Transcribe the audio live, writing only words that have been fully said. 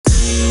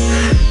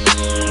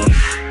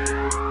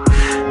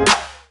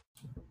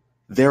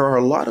There are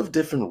a lot of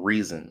different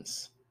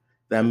reasons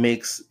that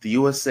makes the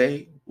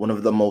USA one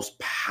of the most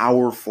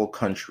powerful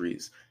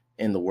countries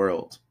in the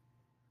world.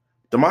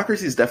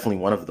 Democracy is definitely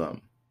one of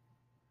them.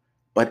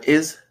 But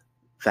is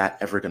that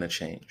ever going to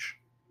change?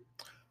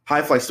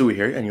 Hi, Fly Stewie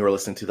here, and you are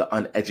listening to the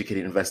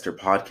Uneducated Investor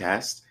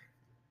Podcast.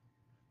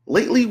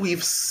 Lately,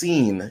 we've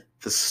seen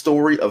the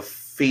story of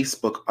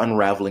Facebook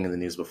unraveling in the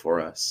news before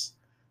us.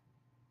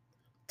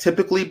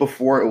 Typically,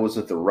 before it was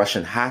with the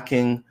Russian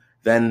hacking,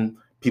 then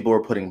people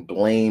were putting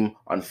blame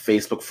on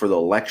Facebook for the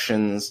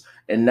elections,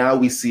 and now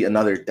we see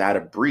another data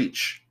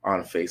breach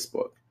on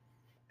Facebook.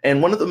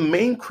 And one of the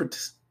main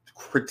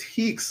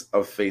critiques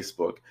of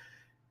Facebook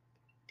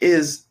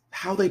is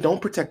how they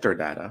don't protect our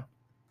data,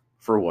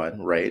 for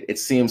one, right? It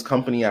seems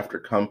company after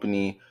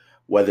company,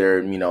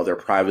 whether, their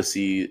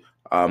privacy,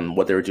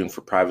 what they were doing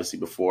for privacy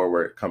before,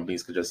 where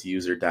companies could just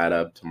use their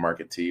data to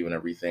market to you and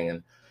everything,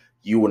 and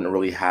you wouldn't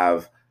really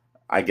have,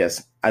 I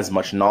guess, as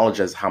much knowledge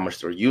as how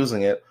much they're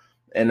using it.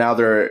 And now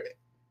their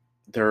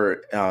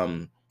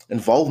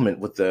involvement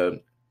with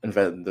the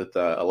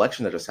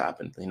election that just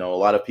happened. A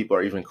lot of people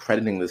are even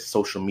crediting this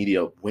social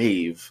media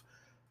wave,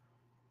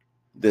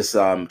 this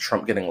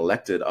Trump getting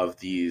elected, of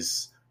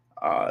these.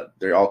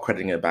 They're all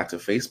crediting it back to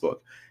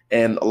Facebook.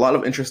 And a lot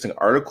of interesting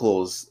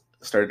articles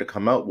started to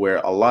come out where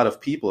a lot of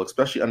people,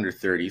 especially under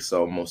 30,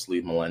 so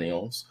mostly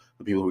millennials,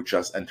 the people who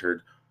just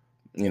entered,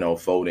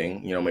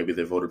 voting, maybe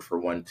they voted for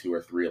 1, 2,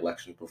 or 3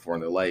 elections before in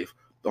their life.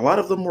 A lot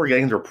of them were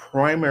getting their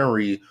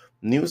primary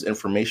news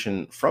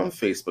information from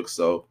Facebook.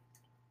 So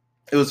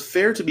it was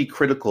fair to be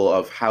critical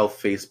of how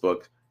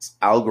Facebook's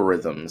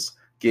algorithms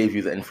gave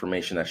you the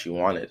information that you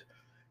wanted.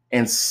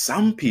 And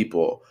some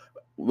people,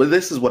 well,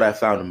 this is what I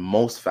found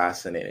most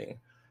fascinating.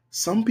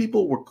 Some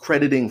people were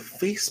crediting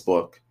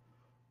Facebook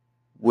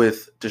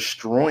with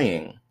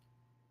destroying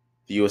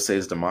the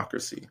USA's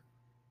democracy.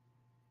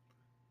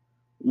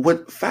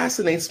 What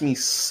fascinates me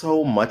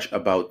so much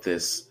about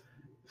this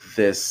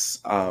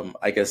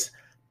I guess,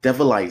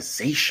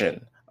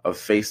 devilization of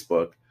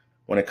Facebook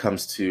when it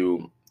comes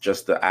to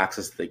just the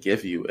access they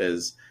give you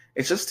is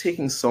it's just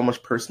taking so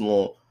much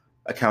personal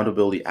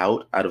accountability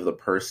out of the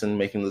person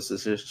making those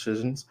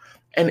decisions,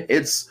 and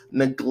it's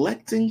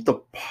neglecting the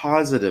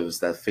positives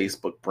that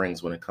Facebook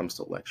brings when it comes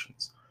to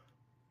elections.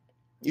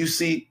 You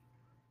see,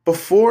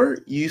 before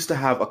you used to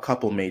have a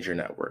couple major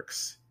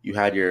networks. You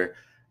had your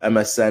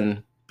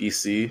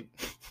MSNBC.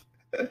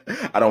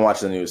 I don't watch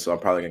the news, so I'm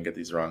probably gonna get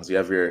these wrong. So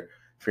if you're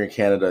in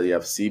Canada, you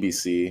have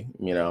CBC.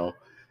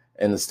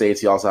 In the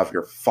States, you also have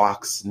your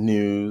Fox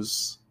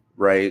News,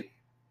 right?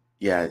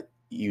 Yeah,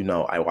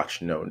 I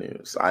watch no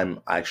news. I'm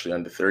actually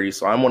under 30,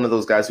 so I'm one of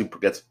those guys who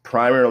gets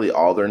primarily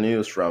all their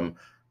news from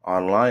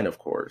online, of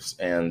course.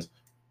 And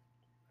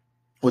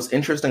what's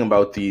interesting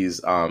about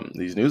these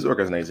news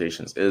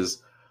organizations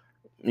is,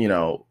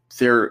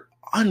 they're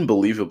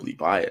unbelievably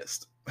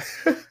biased.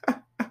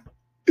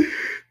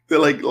 They're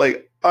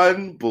like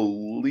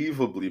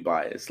unbelievably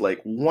biased.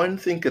 Like, one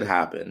thing could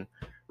happen,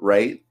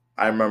 right?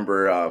 I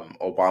remember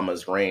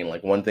Obama's reign.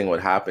 Like, one thing would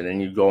happen, and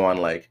you'd go on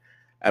like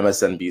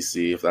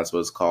MSNBC, if that's what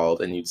it's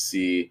called, and you'd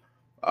see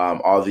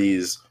all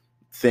these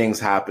things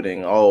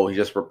happening. Oh, he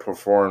just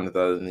performed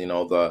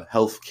the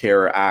Health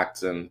Care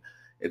Act, and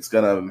it's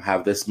gonna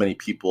have this many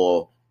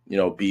people,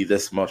 be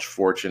this much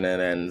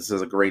fortunate, and this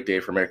is a great day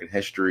for American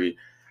history.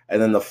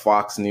 And then the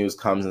Fox News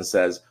comes and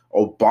says,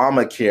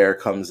 Obamacare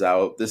comes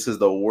out. This is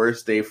the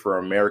worst day for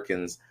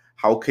Americans.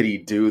 How could he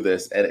do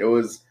this? And it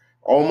was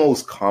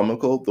almost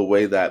comical the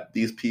way that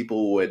these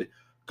people would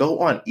go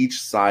on each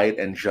side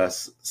and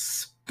just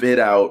spit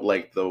out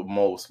like the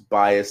most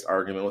biased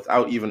argument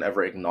without even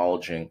ever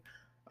acknowledging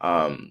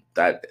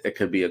that it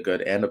could be a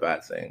good and a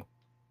bad thing.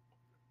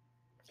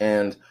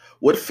 And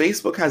what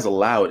Facebook has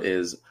allowed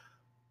is,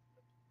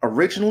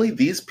 originally,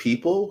 these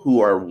people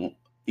who are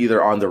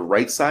either on the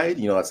right side,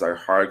 that's our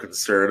hard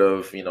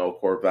conservative,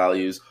 core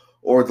values,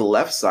 or the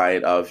left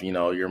side of,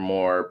 your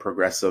more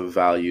progressive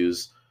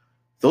values,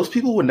 those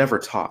people would never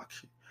talk.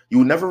 You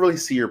would never really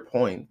see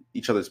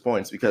each other's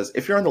points, because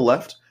if you're on the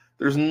left,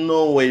 there's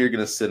no way you're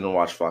going to sit and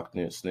watch Fox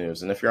News.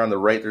 And if you're on the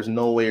right, there's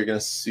no way you're going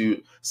to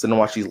sit and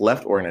watch these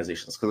left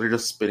organizations, because they're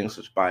just spitting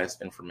such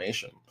biased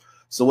information.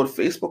 So what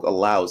Facebook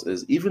allows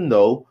is, even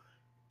though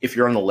if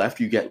you're on the left,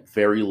 you get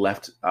very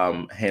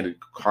left-handed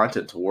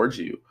content towards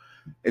you,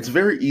 it's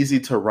very easy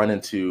to run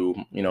into,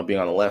 being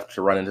on the left,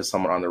 to run into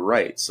someone on the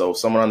right. So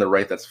someone on the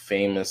right that's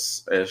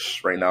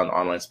famous-ish right now in the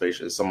online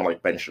space is someone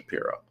like Ben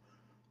Shapiro.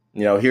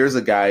 Here's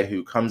a guy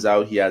who comes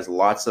out, he has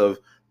lots of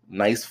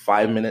nice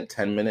 5-minute,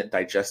 10-minute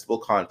digestible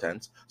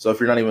content. So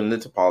if you're not even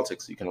into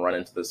politics, you can run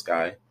into this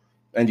guy,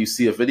 and you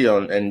see a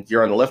video and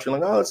you're on the left, you're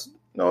like, oh, it's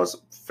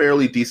a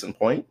fairly decent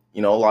point. A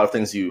lot of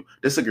things you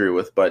disagree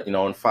with, but, in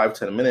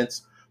 5-10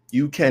 minutes,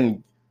 you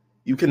can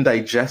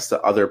digest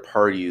the other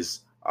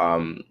parties'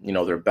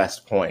 their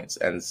best points,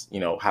 and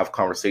have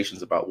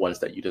conversations about ones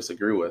that you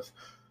disagree with.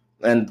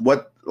 And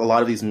what a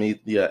lot of these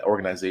media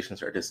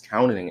organizations are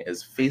discounting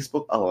is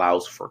Facebook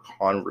allows for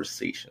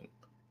conversation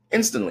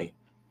instantly.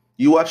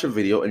 You watch a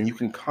video and you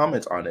can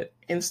comment on it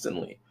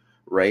instantly,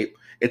 right?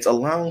 It's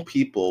allowing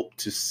people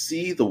to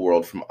see the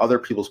world from other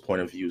people's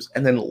point of views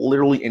and then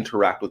literally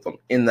interact with them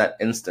in that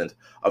instant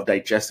of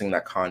digesting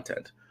that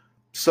content.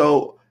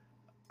 So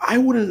I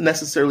wouldn't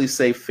necessarily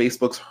say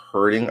Facebook's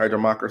hurting our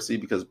democracy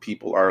because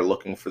people are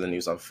looking for the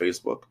news on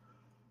Facebook.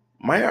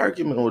 My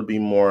argument would be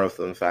more of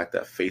the fact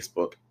that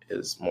Facebook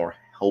is more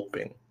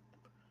helping.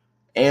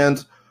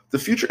 And the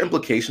future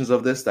implications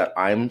of this that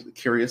I'm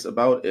curious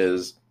about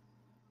is,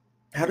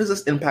 how does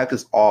this impact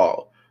us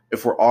all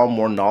if we're all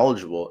more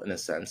knowledgeable in a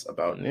sense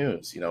about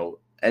news?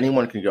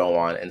 Anyone can go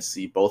on and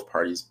see both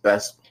parties'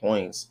 best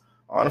points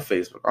on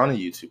Facebook, on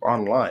YouTube,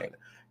 online.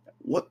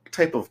 What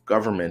type of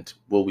government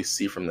will we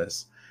see from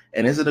this?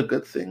 And is it a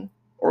good thing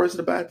or is it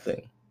a bad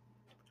thing?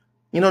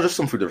 Just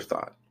some food for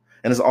thought.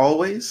 And as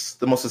always,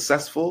 the most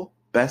successful,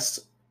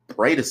 best,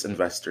 brightest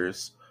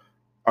investors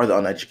are the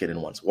uneducated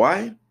ones.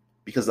 Why?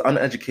 Because the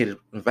uneducated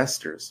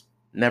investors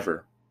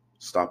never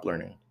stop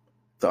learning.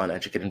 The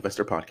Uneducated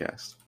Investor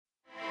Podcast.